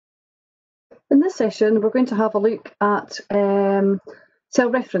In this session, we're going to have a look at cell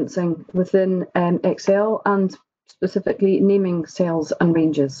referencing within Excel and specifically naming cells and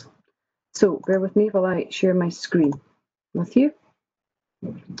ranges. So bear with me while I share my screen with you.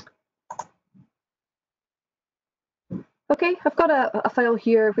 Okay, I've got a file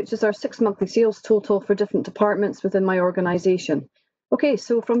here, which is our 6 monthly sales total for different departments within my organisation. Okay,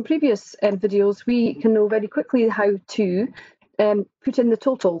 so from previous videos, we can know very quickly how to put in the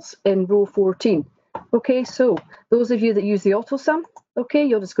totals in row 14. Okay, so those of you that use the auto sum, okay,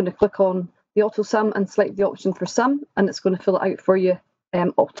 you're just going to click on the auto sum and select the option for sum, and it's going to fill it out for you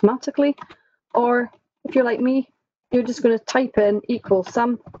automatically. Or if you're like me, you're just going to type in equal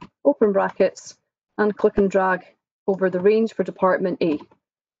sum, open brackets, and click and drag over the range for department A.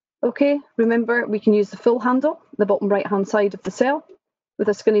 Okay, remember we can use the fill handle, the bottom right hand side of the cell, with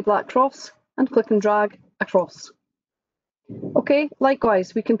a skinny black cross, and click and drag across. Okay,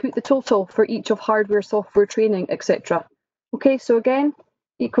 likewise, we can put the total for each of hardware, software, training, etc. Okay, so again,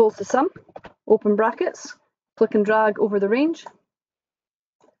 equals the sum, open brackets, click and drag over the range.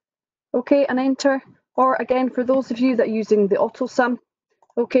 Okay, and enter. Or again, for those of you that are using the auto sum,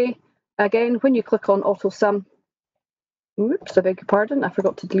 okay, again, when you click on auto sum, oops, I beg your pardon, I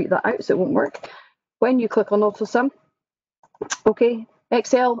forgot to delete that out so it won't work. When you click on auto sum, okay,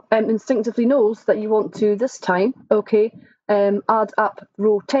 Excel instinctively knows that you want to this time, okay, add up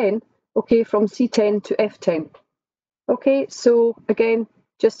row 10, okay, from C10 to F10. Okay, so again,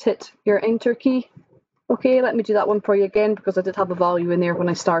 just hit your enter key. Okay, let me do that one for you again because I did have a value in there when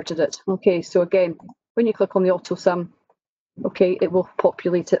I started it. Okay, so again, when you click on the auto sum, okay, it will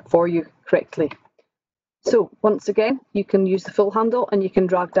populate it for you correctly. So once again, you can use the fill handle and you can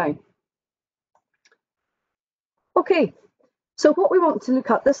drag down. Okay, so what we want to look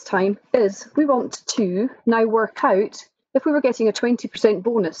at this time is we want to now work out if we were getting a 20%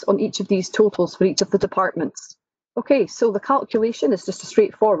 bonus on each of these totals for each of the departments. Okay, so the calculation is just a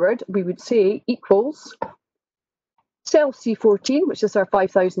straightforward. We would say equals cell C14, which is our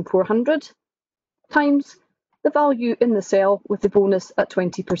 5,400, times the value in the cell with the bonus at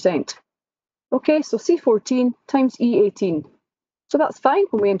 20%. Okay, so C14 times E18. So that's fine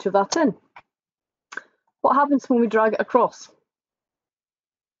when we enter that in. What happens when we drag it across?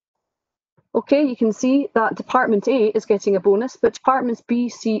 Okay, you can see that Department A is getting a bonus, but Departments B,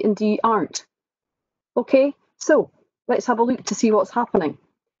 C, and D aren't. Okay, so let's have a look to see what's happening.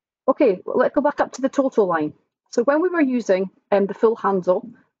 Okay, well, let's go back up to the total line. So when we were using the fill handle,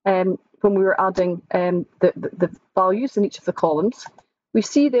 when we were adding the values in each of the columns, we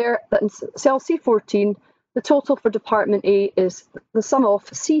see there that in cell C14, the total for Department A is the sum of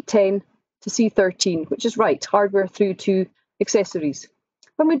C10 to C13, which is right, hardware through to accessories.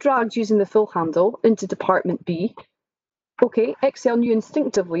 When we dragged using the fill handle into Department B, okay, Excel knew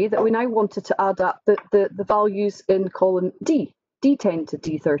instinctively that we now wanted to add up the values in column D, D10 to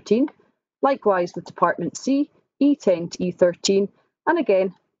D13, likewise with Department C, E10 to E13, and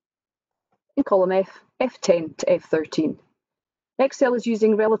again in column F, F10 to F13. Excel is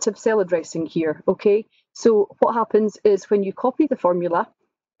using relative cell addressing here, okay? So what happens is when you copy the formula,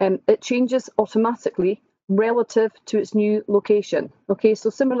 it changes automatically relative to its new location. Okay, so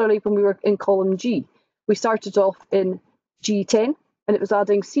similarly when we were in column G, we started off in G10 and it was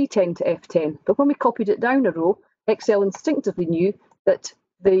adding C10 to F10. But when we copied it down a row, Excel instinctively knew that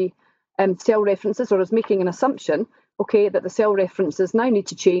the cell references, or was making an assumption, okay, that the cell references now need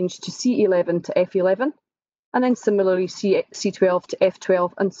to change to C11 to F11, and then similarly C12 to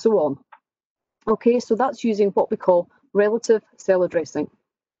F12 and so on. Okay, so that's using what we call relative cell addressing.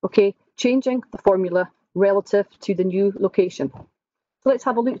 Okay, changing the formula relative to the new location. So let's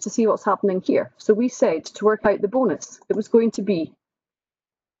have a look to see what's happening here. So we said to work out the bonus, it was going to be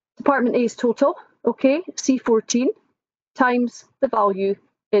Department A's total, okay, C14 times the value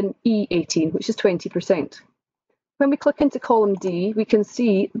in E18, which is 20%. When we click into column D, we can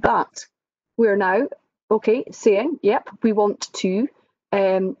see that we're now, okay, saying, yep, we want to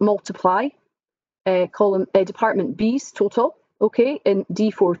multiply Department B's total, okay, in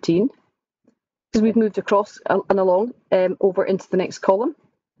D14, because we've moved across and along over into the next column.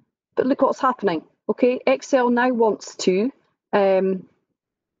 But look what's happening. Okay, Excel now wants to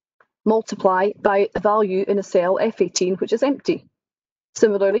multiply by the value in a cell F18, which is empty.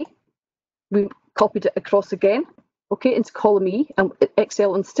 Similarly, we copied it across again, okay, into column E, and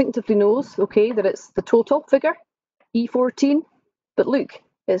Excel instinctively knows, okay, that it's the total figure, E14, but look,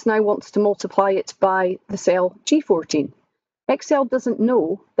 it now wants to multiply it by the cell G14. Excel doesn't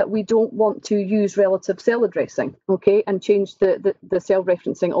know that we don't want to use relative cell addressing, okay, and change the cell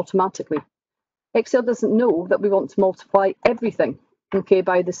referencing automatically. Excel doesn't know that we want to multiply everything, okay,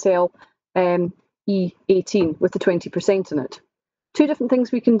 by the cell E18 with the 20% in it. Two different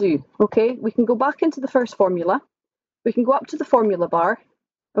things we can do, okay? We can go back into the first formula. We can go up to the formula bar,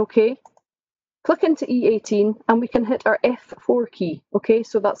 okay? Click into E18 and we can hit our F4 key, okay?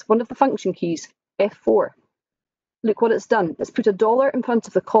 So that's one of the function keys, F4. Look what it's done. It's put $1 in front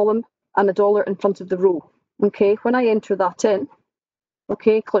of the column and $1 in front of the row, okay? When I enter that in,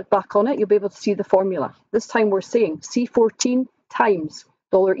 okay, click back on it, you'll be able to see the formula. This time we're saying C14 times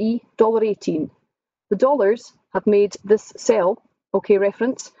 $E, $18. The dollars have made this cell, okay,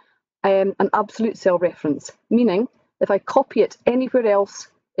 reference, an absolute cell reference, meaning if I copy it anywhere else,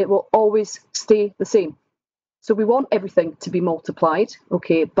 it will always stay the same. So we want everything to be multiplied,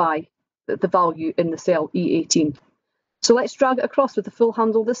 okay, by the value in the cell E18. So let's drag it across with the full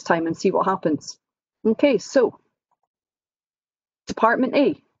handle this time and see what happens. Okay, so Department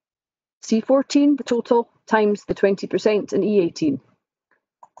A, C14, the total, times the 20% in E18.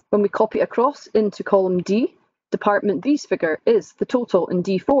 When we copy it across into column D, Department B's figure is the total in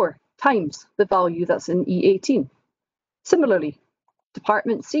D4 times the value that's in E18. Similarly,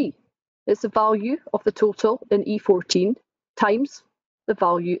 Department C is the value of the total in E14 times the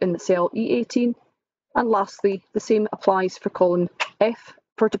value in the cell E18. And lastly, the same applies for column F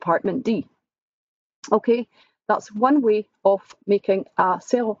for Department D. Okay, that's one way of making a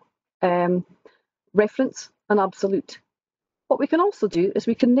cell reference an absolute. What we can also do is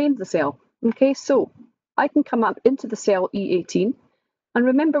we can name the cell. Okay, so I can come up into the cell E18, and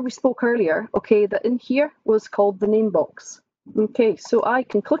remember we spoke earlier, okay, that in here was called the name box. Okay, so I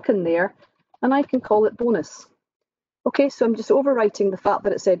can click in there and I can call it bonus. Okay, so I'm just overwriting the fact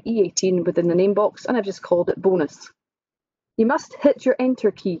that it said E18 within the name box, and I've just called it bonus. You must hit your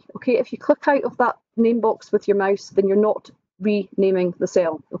enter key. Okay, if you click out of that name box with your mouse, then you're not renaming the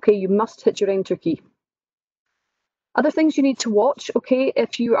cell. Okay, you must hit your enter key. Other things you need to watch, okay,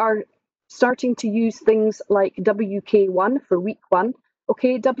 if you are starting to use things like WK1 for week 1,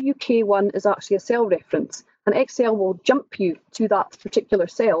 okay, WK1 is actually a cell reference, and Excel will jump you to that particular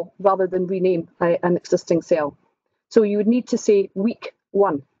cell rather than rename an existing cell. So you would need to say week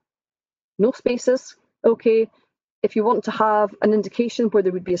 1. No spaces, okay. If you want to have an indication where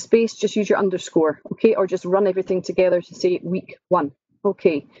there would be a space, just use your underscore, okay, or just run everything together to say week 1,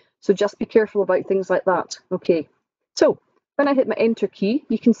 okay. So just be careful about things like that, okay. So when I hit my enter key,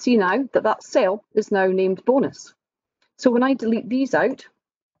 you can see now that that cell is now named bonus. So when I delete these out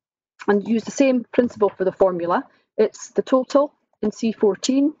and use the same principle for the formula, it's the total in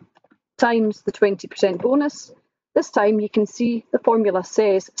C14 times the 20% bonus. This time you can see the formula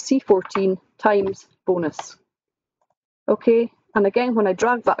says C14 times bonus. Okay, and again, when I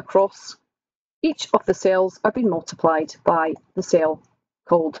drag that across, each of the cells are being multiplied by the cell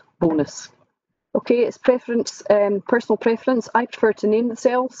called bonus. Okay, it's preference, personal preference. I prefer to name the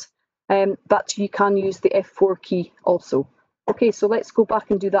cells, but you can use the F4 key also. Okay, so let's go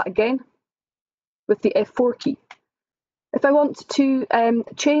back and do that again with the F4 key. If I want to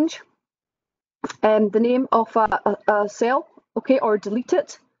change the name of a cell, okay, or delete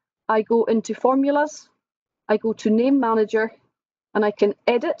it, I go into formulas, I go to name manager, and I can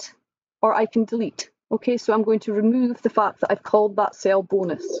edit or I can delete. Okay, so I'm going to remove the fact that I've called that cell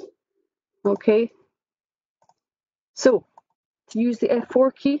bonus. Okay, so to use the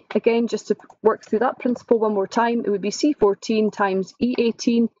F4 key, again, just to work through that principle one more time, it would be C14 times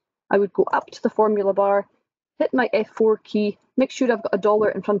E18. I would go up to the formula bar, hit my F4 key, make sure I've got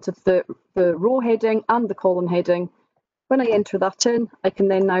 $1 in front of the row heading and the column heading. When I enter that in, I can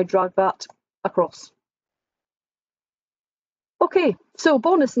then now drag that across. Okay, so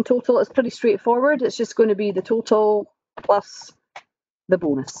bonus and total is pretty straightforward. It's just going to be the total plus the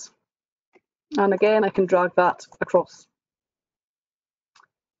bonus. And again, I can drag that across.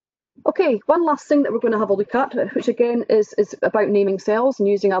 Okay, one last thing that we're going to have a look at, which again is about naming cells and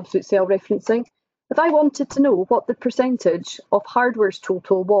using absolute cell referencing. If I wanted to know what the percentage of hardware's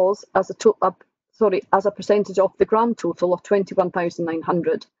total was as a percentage of the grand total of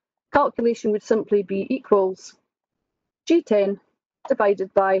 21,900, calculation would simply be equals G10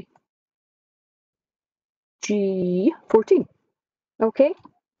 divided by G14. Okay.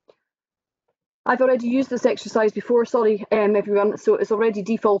 I've already used this exercise before, sorry everyone, so it's already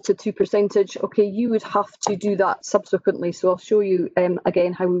defaulted to percentage. Okay, you would have to do that subsequently, so I'll show you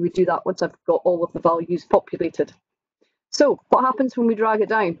again how we would do that once I've got all of the values populated. So what happens when we drag it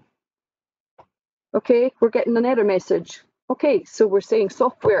down? Okay, we're getting an error message. Okay, so we're saying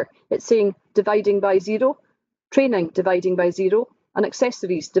software, it's saying dividing by 0, training dividing by 0, and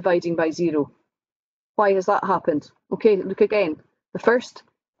accessories dividing by 0. Why has that happened? Okay, look again. The first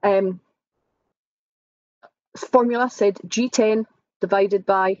formula said G10 divided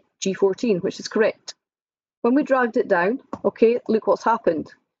by G14, which is correct. When we dragged it down, okay, look what's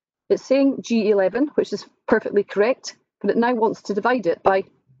happened. It's saying G11, which is perfectly correct, but it now wants to divide it by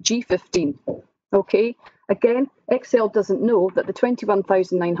G15. Okay, again, Excel doesn't know that the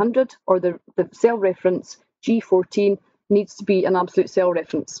 21,900 or the cell reference G14 needs to be an absolute cell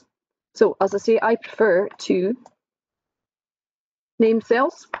reference. So as I say, I prefer to name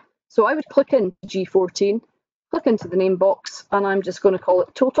cells. So I would click in G14, click into the name box, and I'm just going to call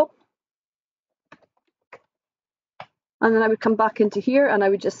it total. And then I would come back into here and I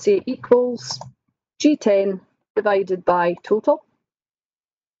would just say equals G10 divided by total.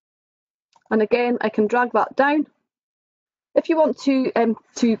 And again, I can drag that down. If you want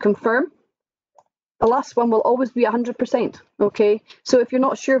to confirm, the last one will always be 100%, okay? So if you're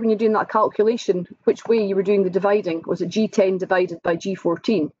not sure when you're doing that calculation, which way you were doing the dividing, was it G10 divided by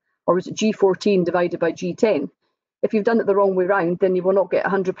G14, or was it G14 divided by G10? If you've done it the wrong way round, then you will not get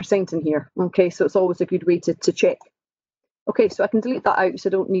 100% in here, okay? So it's always a good way to check. Okay, so I can delete that out, so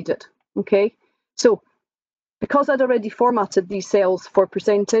I don't need it, okay? So because I'd already formatted these cells for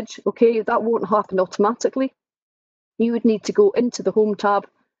percentage, okay, that won't happen automatically. You would need to go into the Home tab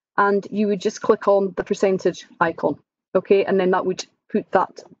and you would just click on the percentage icon, okay? And then that would put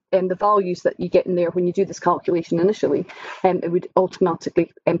that, the values that you get in there when you do this calculation initially, it would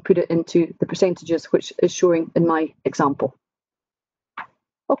automatically put it into the percentages, which is showing in my example.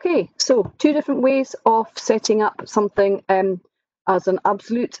 Okay, so two different ways of setting up something as an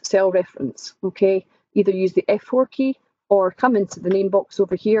absolute cell reference, okay? Either use the F4 key or come into the name box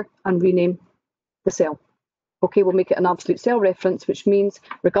over here and rename the cell. Okay, we'll make it an absolute cell reference, which means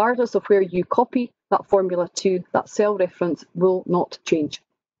regardless of where you copy that formula to, that cell reference will not change.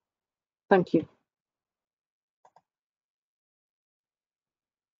 Thank you.